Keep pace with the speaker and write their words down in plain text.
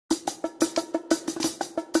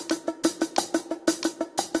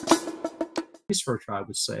research, I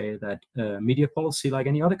would say that media policy, like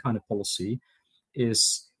any other kind of policy, is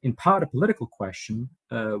in part a political question.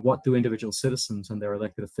 What do individual citizens and their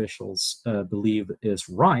elected officials believe is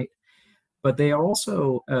right? But they are also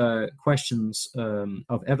questions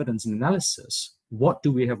of evidence and analysis. What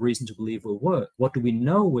do we have reason to believe will work? What do we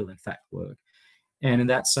know will in fact work? And in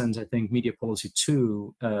that sense, I think media policy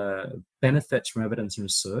too benefits from evidence and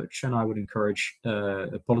research. And I would encourage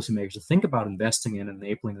policymakers to think about investing in and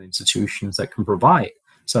enabling the institutions that can provide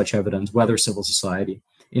such evidence, whether civil society,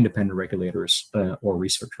 independent regulators, or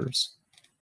researchers.